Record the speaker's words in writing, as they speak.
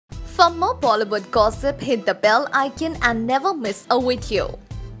For more Bollywood gossip, hit the bell icon and never miss a video.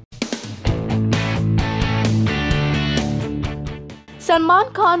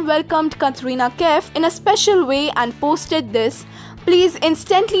 Salman Khan welcomed Katrina Kaif in a special way and posted this: "Please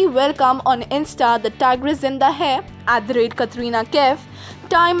instantly welcome on Insta the Tigress in the hair @Katrina Kaif.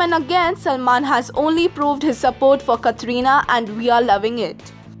 Time and again, Salman has only proved his support for Katrina and we are loving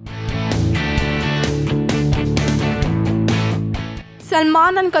it."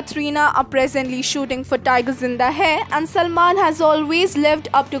 Salman and Katrina are presently shooting for Tigress in the Hair, and Salman has always lived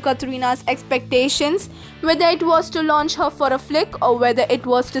up to Katrina's expectations, whether it was to launch her for a flick or whether it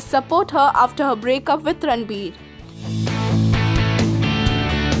was to support her after her breakup with Ranbir.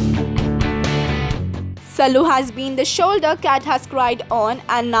 Salu has been the shoulder Kat has cried on,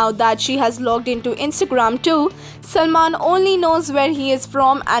 and now that she has logged into Instagram too, Salman only knows where he is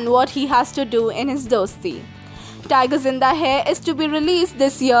from and what he has to do in his dosti. Tigress in the Hair is to be released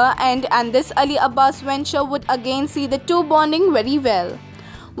this year and this Ali Abbas venture would again see the two bonding very well.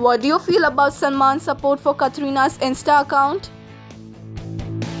 What do you feel about Salman's support for Katrina's Insta account?